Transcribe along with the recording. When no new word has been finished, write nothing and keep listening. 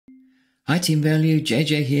Hi Team Value,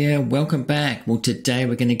 JJ here. Welcome back. Well, today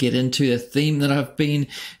we're going to get into a theme that I've been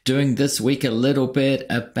doing this week a little bit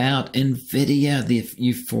about Nvidia, the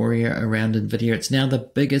euphoria around Nvidia. It's now the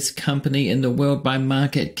biggest company in the world by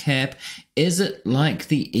market cap. Is it like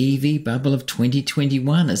the EV bubble of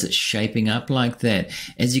 2021? Is it shaping up like that?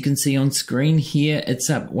 As you can see on screen here, it's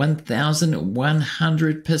up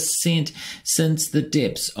 1,100% since the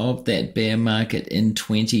depths of that bear market in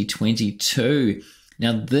 2022.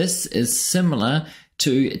 Now, this is similar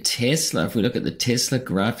to Tesla. If we look at the Tesla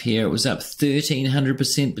graph here, it was up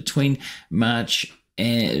 1,300% between March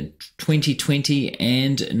 2020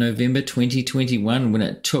 and November 2021 when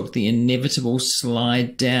it took the inevitable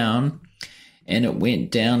slide down. And it went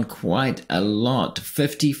down quite a lot,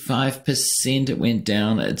 55% it went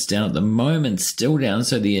down. It's down at the moment, still down.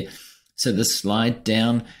 So the slide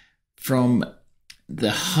down from the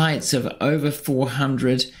heights of over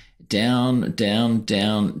 400 down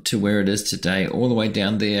to where it is today, all the way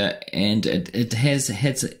down there, and it has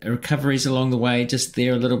had recoveries along the way, just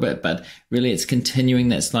there a little bit, but really it's continuing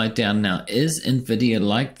that slide down. Now, is Nvidia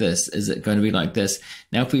like this? Is it going to be like this?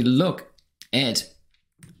 Now, if we look at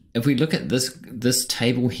this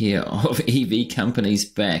table here of EV companies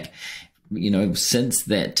back, since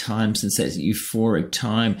that time, since that euphoric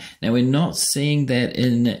time. Now, we're not seeing that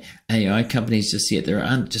in AI companies just yet. There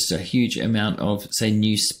aren't just a huge amount of, say,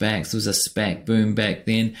 new SPACs. There was a SPAC boom back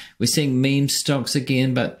then. We're seeing meme stocks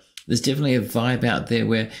again, but there's definitely a vibe out there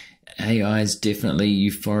where AI is definitely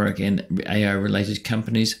euphoric and AI-related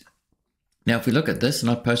companies. Now, if we look at this, and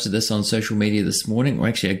I posted this on social media this morning, or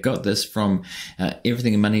actually I got this from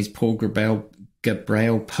Everything in Money's Paul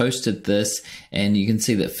Gabriel posted this, and you can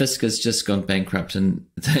see that Fiska's just gone bankrupt, and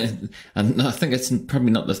I think it's probably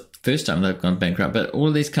not the first time they've gone bankrupt, but all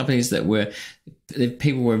of these companies that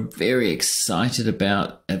people were very excited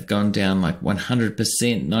about have gone down like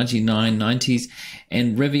 100%, 99, 90s,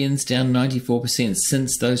 and Rivian's down 94%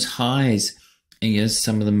 since those highs. And yes,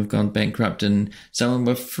 some of them have gone bankrupt and some of them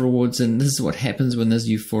were frauds. And this is what happens when there's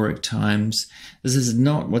euphoric times. This is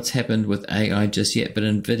not what's happened with AI just yet. But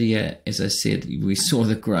Nvidia, as I said, we saw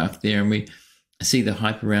the graph there and we see the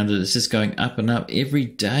hype around it. It's just going up and up every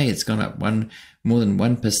day. It's gone up more than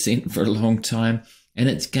 1% for a long time. And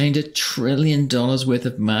it's gained $1 trillion worth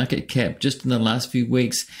of market cap just in the last few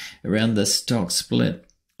weeks around the stock split.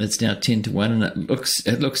 It's now 10 to 1, and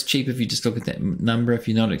it looks cheap if you just look at that number. If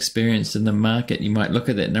you're not experienced in the market, you might look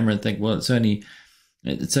at that number and think, well, it's only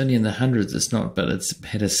in the hundreds. It's not, but it's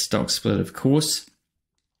had a stock split, of course.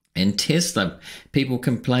 And Tesla, people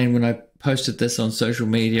complain when I posted this on social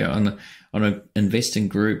media on an investing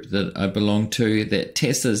group that I belong to, that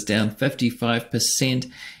Tesla's down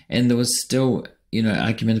 55%, and there was still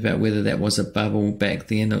argument about whether that was a bubble back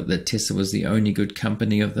then, or that Tesla was the only good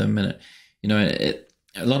company of them, and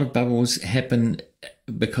a lot of bubbles happen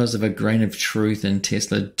because of a grain of truth, and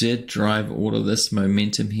Tesla did drive all of this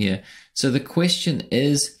momentum here. So the question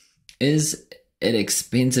is it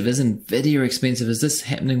expensive? Is Nvidia expensive? Is this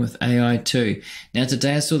happening with AI too? Now,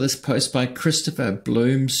 today I saw this post by Christopher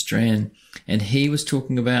Bloomstran, and he was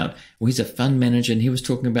talking about, well, he's a fund manager, and he was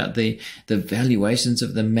talking about the valuations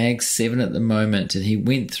of the Mag 7 at the moment, and he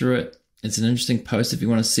went through it. It's an interesting post if you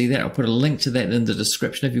want to see that. I'll put a link to that in the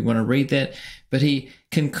description if you want to read that. But he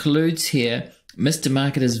concludes here, Mr.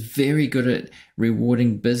 Market is very good at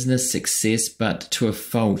rewarding business success, but to a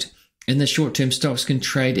fault. In the short term, stocks can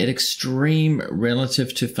trade at extreme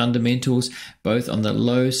relative to fundamentals, both on the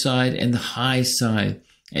low side and the high side.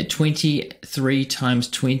 At 23 times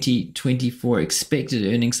 2024 expected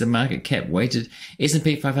earnings, the market cap weighted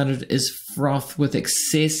S&P 500 is froth with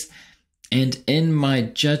excess, and in my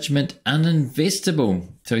judgment, uninvestable.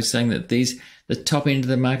 So he's saying that the top end of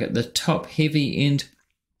the market, the top heavy end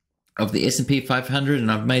of the S&P 500, and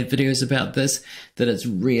I've made videos about this, that it's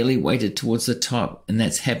really weighted towards the top, and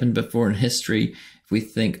that's happened before in history. If we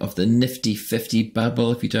think of the Nifty 50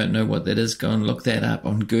 bubble, if you don't know what that is, go and look that up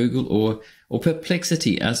on Google, or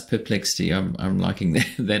Perplexity. Ask Perplexity. I'm liking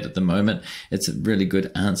that at the moment. It's a really good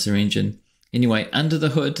answer engine. Anyway, under the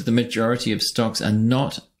hood, the majority of stocks are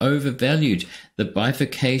not overvalued. The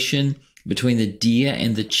bifurcation between the dear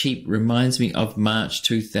and the cheap reminds me of March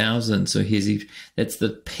 2000. So that's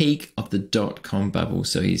the peak of the dot-com bubble.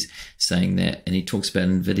 So he's saying that, and he talks about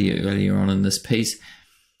Nvidia earlier on in this piece.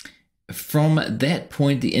 From that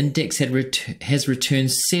point, the index has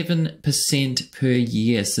returned 7% per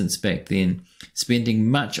year since back then,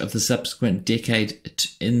 spending much of the subsequent decade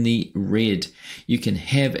in the red. You can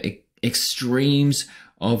have extremes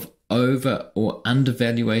of over or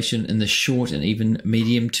undervaluation in the short and even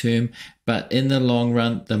medium term, but in the long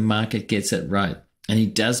run, the market gets it right. And he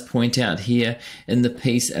does point out here in the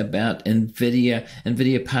piece about Nvidia.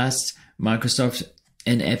 Nvidia passed Microsoft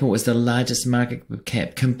and Apple as the largest market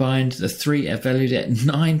cap. Combined, the three are valued at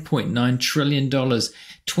 $9.9 trillion,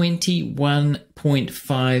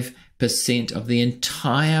 21.5% of the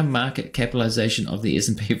entire market capitalization of the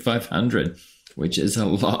S&P 500, which is a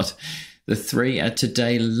lot. The three are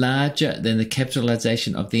today larger than the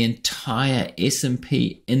capitalization of the entire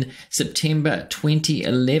S&P in September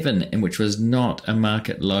 2011, and which was not a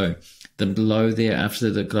market low. The low there after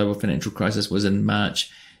the global financial crisis was in March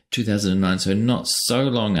 2009, so not so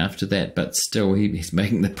long after that, but still he's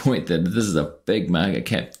making the point that this is a big market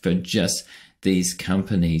cap for just these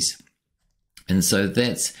companies. And so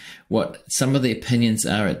that's what some of the opinions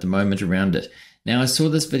are at the moment around it. Now, I saw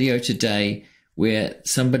this video today where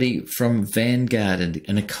somebody from Vanguard,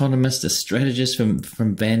 an economist, a strategist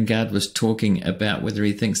from Vanguard, was talking about whether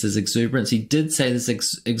he thinks there's exuberance. He did say there's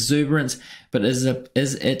exuberance, but is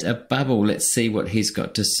it a bubble? Let's see what he's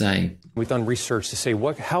got to say. We've done research to say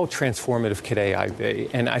how transformative could AI be,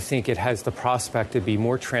 and I think it has the prospect to be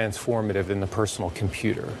more transformative than the personal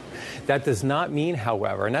computer. That does not mean,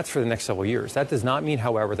 however, and that's for the next several years, that does not mean,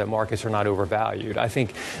 however, that markets are not overvalued. I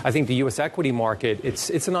think the U.S. equity market,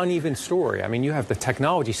 it's an uneven story. I mean, you have the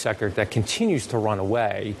technology sector that continues to run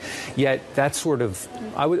away, yet that sort of,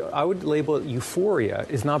 I would label it euphoria,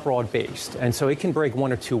 is not broad-based, and so it can break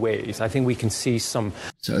one or two ways. I think we can see some.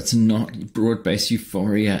 So it's not broad-based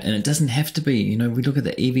euphoria, and it doesn't have to be. You know, we look at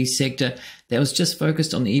the EV sector, that was just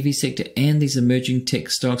focused on the EV sector and these emerging tech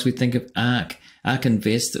stocks. We think of ARK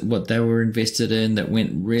Invest, what they were invested in, that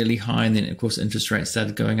went really high, and then of course interest rates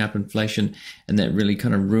started going up, inflation, and that really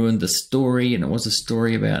kind of ruined the story. And it was a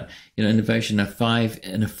story about, you know, innovation in a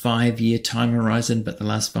 5-year time horizon, but the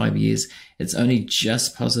last 5 years it's only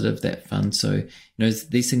just positive, that fund. So, you know,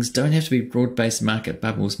 these things don't have to be broad-based market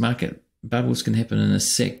bubbles. Market bubbles can happen in a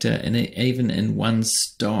sector and even in one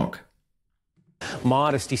stock.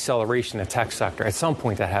 Modest deceleration in the tech sector. At some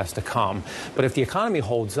point that has to come. But if the economy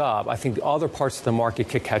holds up, I think the other parts of the market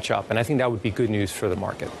could catch up, and I think that would be good news for the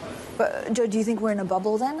market. But, Joe, do you think we're in a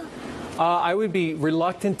bubble then? I would be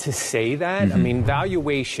reluctant to say that. I mean,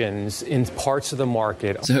 valuations in parts of the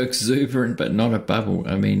market. So exuberant, but not a bubble.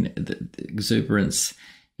 I mean, the exuberance,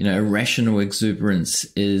 you know, irrational exuberance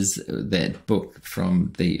is that book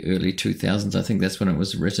from the early 2000s. I think that's when it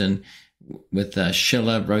was written. With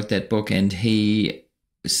Schiller wrote that book, and he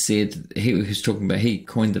said, he was talking about, he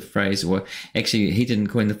coined the phrase, or actually he didn't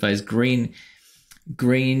coin the phrase, Greenspan,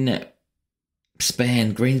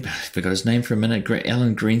 I forgot his name for a minute,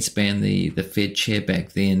 Alan Greenspan, the Fed chair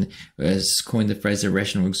back then, coined the phrase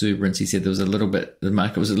irrational exuberance. He said there was the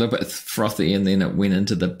market was a little bit frothy, and then it went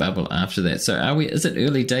into the bubble after that. So is it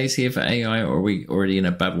early days here for AI, or are we already in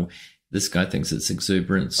a bubble? This guy thinks it's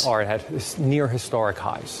exuberance. Or it had near historic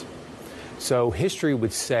highs. So history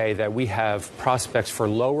would say that we have prospects for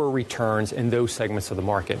lower returns in those segments of the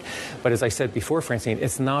market. But as I said before, Francine,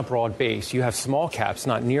 it's not broad-based. You have small caps,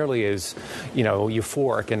 not nearly as, you know,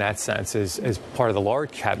 euphoric in that sense as part of the large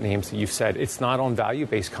cap names that you've said. It's not on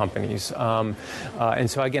value-based companies. And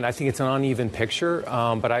so, again, I think it's an uneven picture.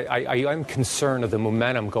 But I'm concerned of the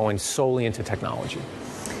momentum going solely into technology.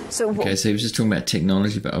 Okay, so he was just talking about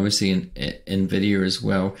technology, but obviously in Nvidia as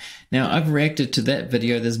well. Now, I've reacted to that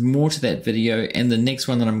video. There's more to that video and the next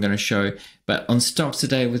one that I'm going to show. But on Stocks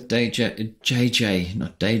Today with JJ.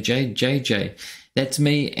 That's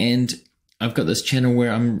me, and I've got this channel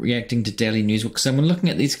where I'm reacting to daily news. So I'm looking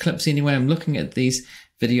at these clips anyway. I'm looking at these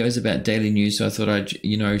videos about daily news, so I thought I'd,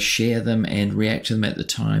 you know, share them and react to them at the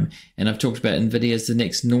time. And I've talked about Nvidia as the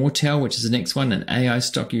next Nortel, which is the next one, and AI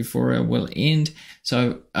stock euphoria will end.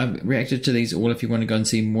 So I've reacted to these all if you want to go and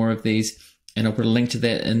see more of these, and I'll put a link to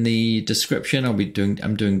that in the description. I'm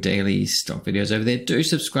doing daily stock videos over there. Do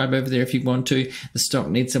subscribe over there if you want to.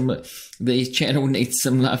 The channel needs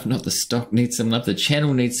some love, not the stock needs some love. The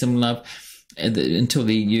channel needs some love. Until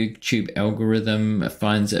the YouTube algorithm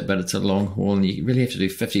finds it, but it's a long haul, and you really have to do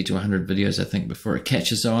 50 to 100 videos, I think, before it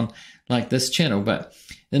catches on like this channel. But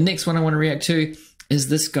the next one I want to react to is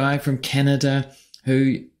this guy from Canada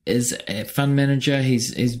who is a fund manager.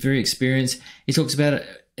 He's very experienced. He talks about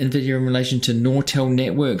Nvidia in relation to Nortel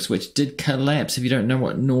Networks, which did collapse. If you don't know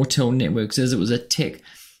what Nortel Networks is, it was a tech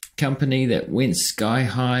company that went sky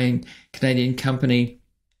high, Canadian company.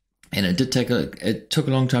 And it took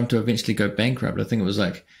a long time to eventually go bankrupt. I think it was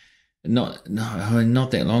like not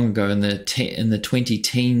that long ago in the 20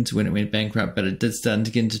 teens when it went bankrupt, but it did start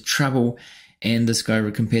to get into trouble. And this guy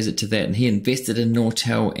compares it to that. And he invested in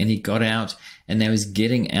Nortel and he got out, and now he's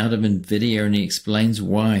getting out of Nvidia, and he explains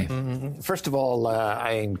why. First of all,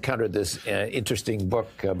 I encountered this interesting book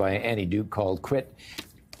by Annie Duke called Quit.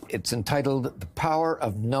 It's entitled The Power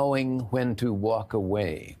of Knowing When to Walk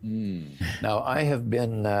Away. Now, I have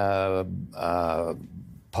been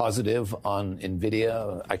positive on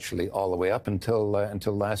Nvidia, actually all the way up until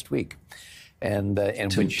last week, and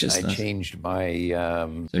in which I changed my.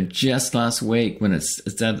 So just last week, when it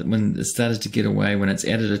started to get away, when it's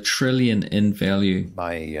added $1 trillion in value,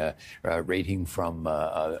 my rating from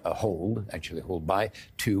a hold buy,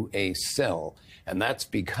 to a sell. And that's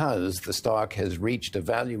because the stock has reached a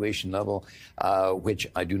valuation level which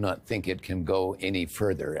I do not think it can go any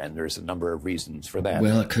further, and there's a number of reasons for that.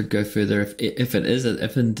 Well, it could go further if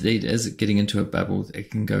indeed is getting into a bubble.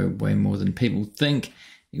 It can go way more than people think.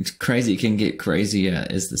 It's crazy. It can get crazier,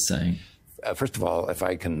 is the saying. First of all, if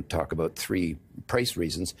I can talk about 3 price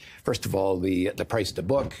reasons. First of all, the price to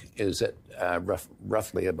book is at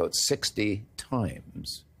roughly about 60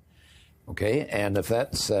 times. Okay, and if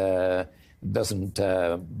that's doesn't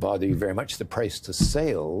bother you very much, the price to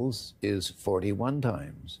sales is 41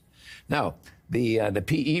 times. Now, the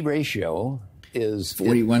PE ratio is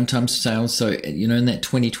 41 times sales. So, you know, in that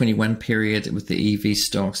 2021 period with the EV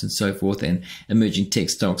stocks and so forth and emerging tech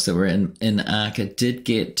stocks that were in ARC, it did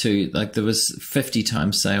get to, like, there was 50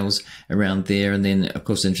 times sales around there. And then, of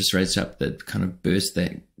course, interest rates up, that kind of burst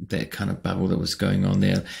that kind of bubble that was going on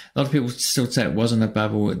there. A lot of people still say it wasn't a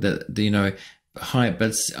bubble, that, you know, high,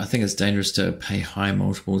 but I think it's dangerous to pay high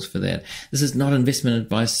multiples for that. This is not investment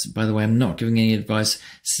advice, by the way. I'm not giving any advice,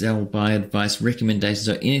 sell, buy advice, recommendations,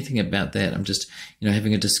 or anything about that. I'm just, you know,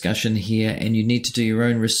 having a discussion here, and you need to do your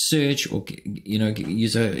own research, or, you know,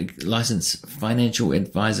 use a licensed financial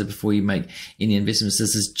advisor before you make any investments.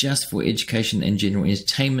 This is just for education and general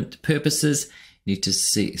entertainment purposes. You need to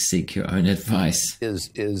seek your own advice. Is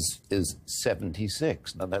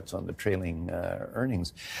 76. Now that's on the trailing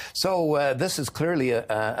earnings. So this is clearly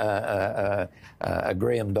a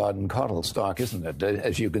Graham Dodd and Cottle stock, isn't it?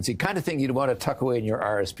 As you can see, kind of thing you'd want to tuck away in your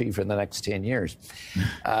RSP for the next 10 years.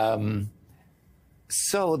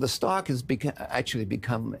 So the stock has actually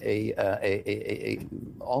become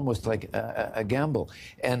almost like a gamble.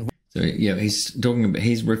 And so, yeah,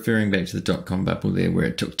 he's referring back to the dot-com bubble there, where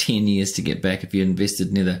it took 10 years to get back. If you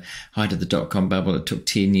invested near the height of the dot-com bubble, it took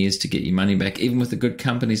 10 years to get your money back. Even with the good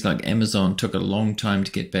companies like Amazon, it took a long time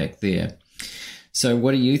to get back there. So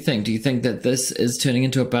what do you think? Do you think that this is turning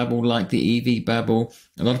into a bubble like the EV bubble?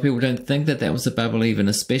 A lot of people don't think that that was a bubble even,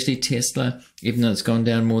 especially Tesla, even though it's gone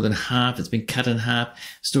down more than half. It's been cut in half,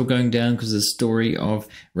 still going down because of the story of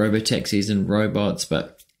robotaxis and robots.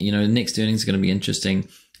 But, you know, the next earnings are going to be interesting.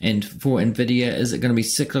 And for Nvidia, is it going to be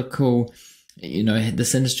cyclical? You know,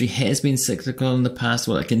 this industry has been cyclical in the past.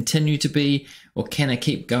 Will it continue to be, or can it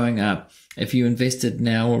keep going up? If you invested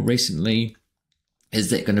now or recently, is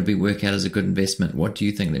that going to work out as a good investment? What do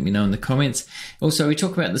you think? Let me know in the comments. Also, we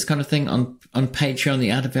talk about this kind of thing on Patreon,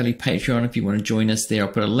 the Art of Value Patreon. If you want to join us there,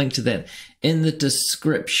 I'll put a link to that in the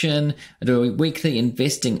description. I do a weekly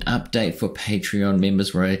investing update for Patreon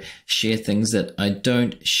members where I share things that I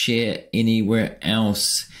don't share anywhere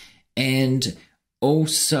else. And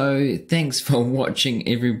also, thanks for watching,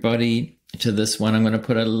 everybody, to this one. I'm going to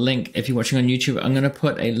put a link, if you're watching on YouTube, I'm going to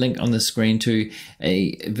put a link on the screen to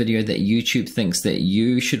a video that YouTube thinks that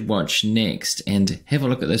you should watch next, and have a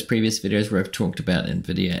look at those previous videos where I've talked about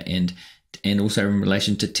Nvidia and also in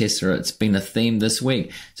relation to Tesla. It's been a theme this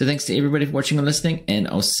week. So thanks to everybody for watching and listening, and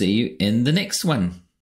I'll see you in the next one.